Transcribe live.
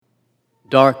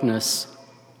darkness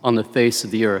on the face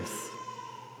of the earth.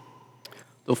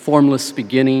 The formless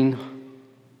beginning,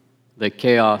 the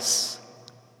chaos,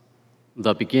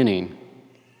 the beginning.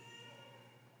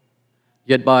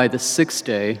 Yet by the sixth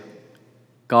day,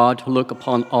 God looked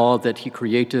upon all that he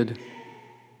created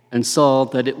and saw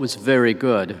that it was very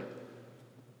good.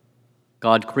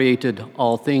 God created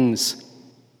all things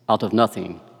out of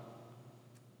nothing.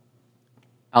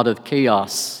 Out of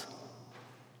chaos,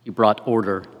 he brought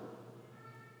order.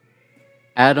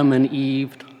 Adam and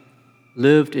Eve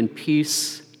lived in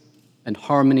peace and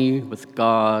harmony with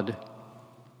God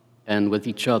and with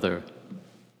each other.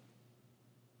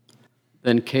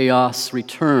 Then chaos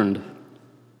returned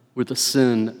with the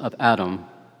sin of Adam.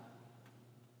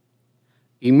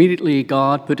 Immediately,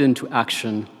 God put into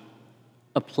action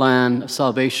a plan of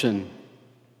salvation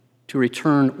to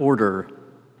return order,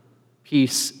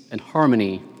 peace, and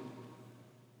harmony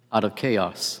out of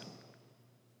chaos.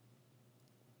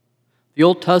 The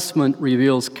Old Testament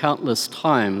reveals countless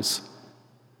times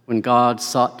when God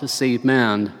sought to save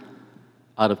man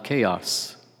out of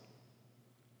chaos.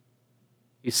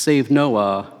 He saved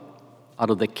Noah out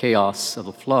of the chaos of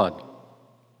the flood.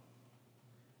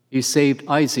 He saved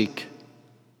Isaac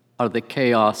out of the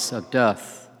chaos of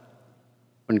death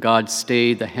when God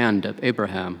stayed the hand of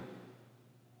Abraham.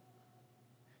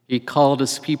 He called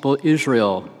his people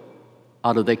Israel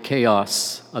out of the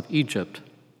chaos of Egypt.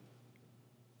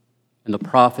 And the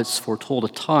prophets foretold a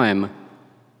time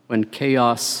when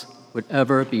chaos would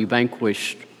ever be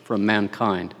vanquished from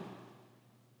mankind.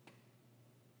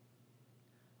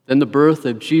 Then the birth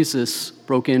of Jesus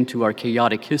broke into our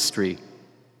chaotic history,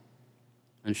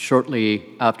 and shortly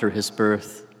after his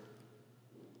birth,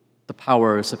 the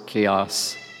powers of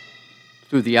chaos,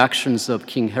 through the actions of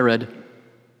King Herod,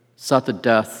 sought the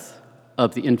death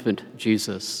of the infant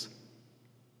Jesus.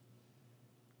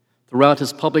 Throughout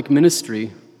his public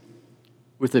ministry,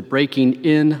 with the breaking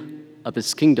in of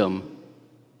his kingdom,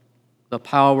 the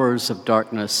powers of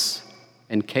darkness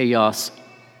and chaos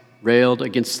railed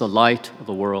against the light of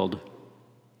the world,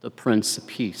 the Prince of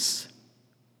Peace.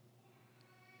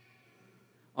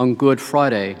 On Good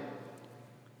Friday,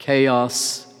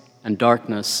 chaos and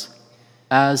darkness,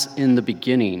 as in the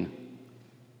beginning,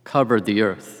 covered the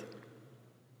earth.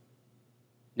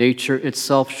 Nature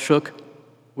itself shook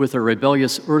with a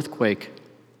rebellious earthquake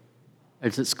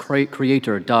as its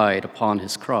creator died upon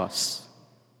his cross.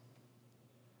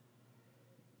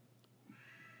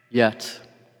 Yet,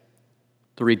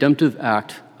 the redemptive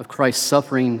act of Christ's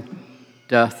suffering,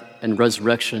 death, and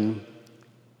resurrection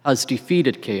has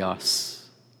defeated chaos.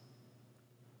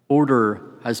 Order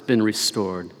has been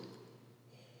restored.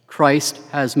 Christ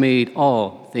has made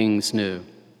all things new.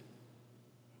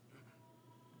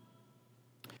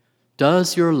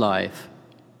 Does your life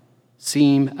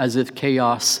seem as if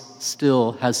chaos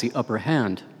still has the upper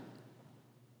hand?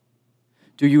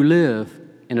 Do you live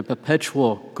in a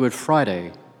perpetual Good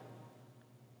Friday?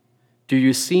 Do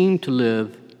you seem to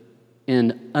live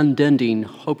in unending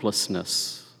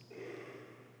hopelessness?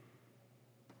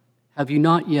 Have you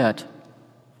not yet,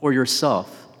 for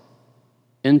yourself,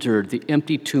 entered the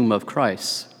empty tomb of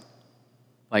Christ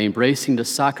by embracing the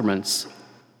sacraments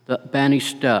that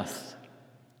banish death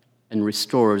and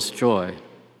restores joy?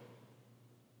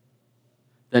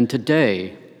 Then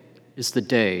today is the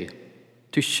day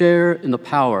to share in the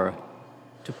power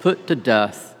to put to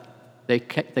death the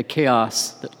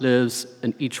chaos that lives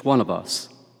in each one of us.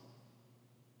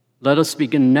 Let us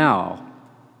begin now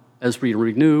as we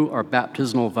renew our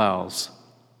baptismal vows.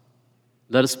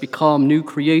 Let us become new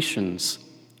creations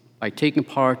by taking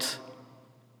part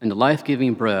in the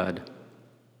life-giving bread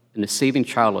and the saving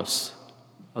chalice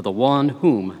of the one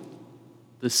whom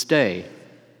this day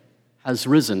has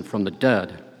risen from the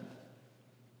dead.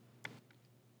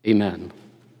 Amen.